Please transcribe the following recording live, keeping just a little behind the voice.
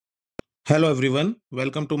Hello everyone,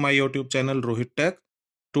 welcome to my YouTube channel ROHIT Tech.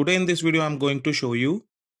 Today in this video I am going to show you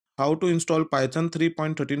how to install Python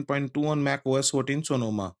 3.13.2 on macOS 14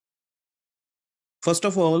 Sonoma. First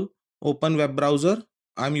of all, open web browser.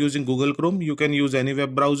 I am using Google Chrome. You can use any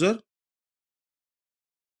web browser.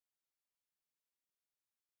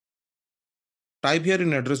 Type here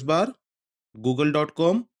in address bar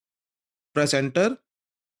google.com. Press enter.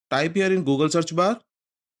 Type here in Google search bar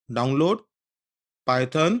download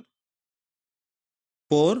Python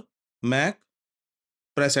for Mac.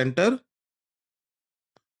 Press enter.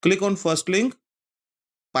 Click on first link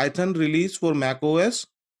Python release for macOS.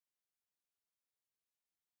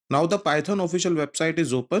 Now the Python official website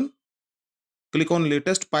is open. Click on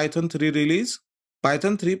latest Python 3 release,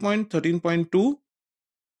 Python 3.13.2.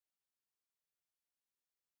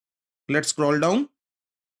 Let's scroll down.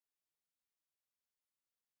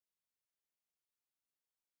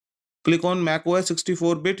 Click on macOS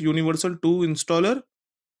 64-bit Universal 2 installer.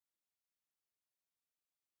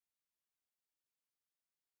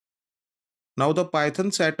 Now the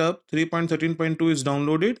Python setup 3.13.2 is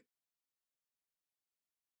downloaded.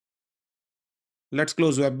 Let's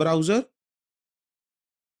close web browser.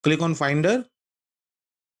 Click on Finder.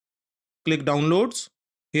 Click Downloads.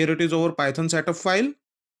 Here it is our Python setup file.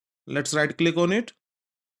 Let's right click on it.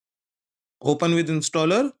 Open with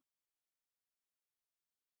installer.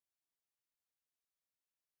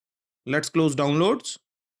 Let's close downloads.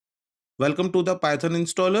 Welcome to the Python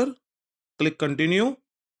installer. Click Continue.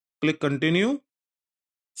 Click Continue.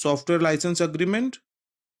 Software license agreement.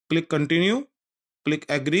 Click Continue. Click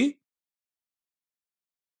Agree.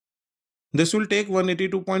 This will take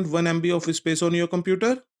 182.1 MB of space on your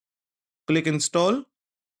computer. Click Install.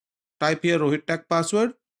 Type here ROHIT Tech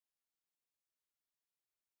password.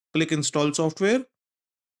 Click Install software.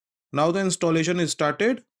 Now the installation is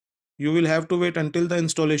started. You will have to wait until the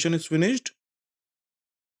installation is finished.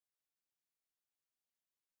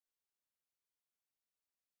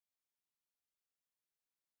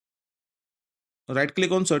 Right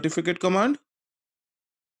click on certificate command.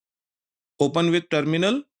 Open with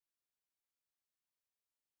terminal.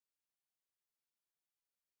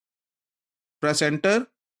 Press enter.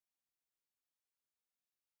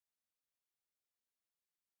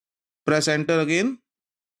 Press enter again.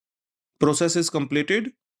 Process is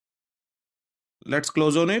completed. Let's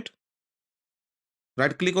close on it.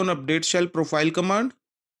 Right click on update shell profile command.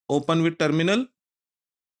 Open with terminal.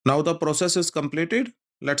 Now the process is completed.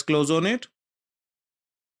 Let's close on it.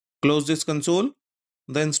 Close this console.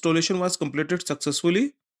 The installation was completed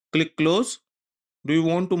successfully. Click close. Do you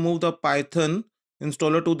want to move the Python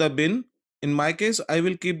installer to the bin? In my case, I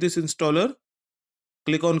will keep this installer.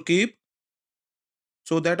 Click on keep.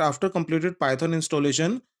 So that after completed Python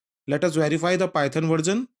installation, let us verify the Python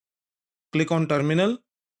version. Click on terminal.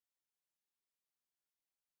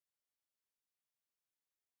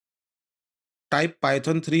 Type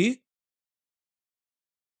Python 3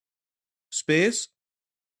 space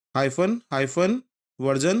hyphen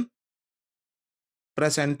version.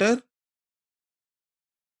 Press enter.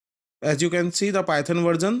 As you can see, the Python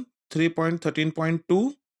version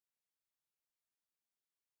 3.13.2.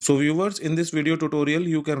 So viewers, in this video tutorial,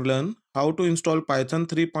 you can learn how to install Python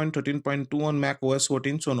 3.13.2 on macOS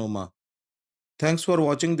 14 Sonoma. Thanks for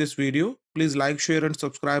watching this video. Please like, share and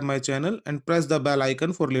subscribe my channel and press the bell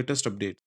icon for latest updates.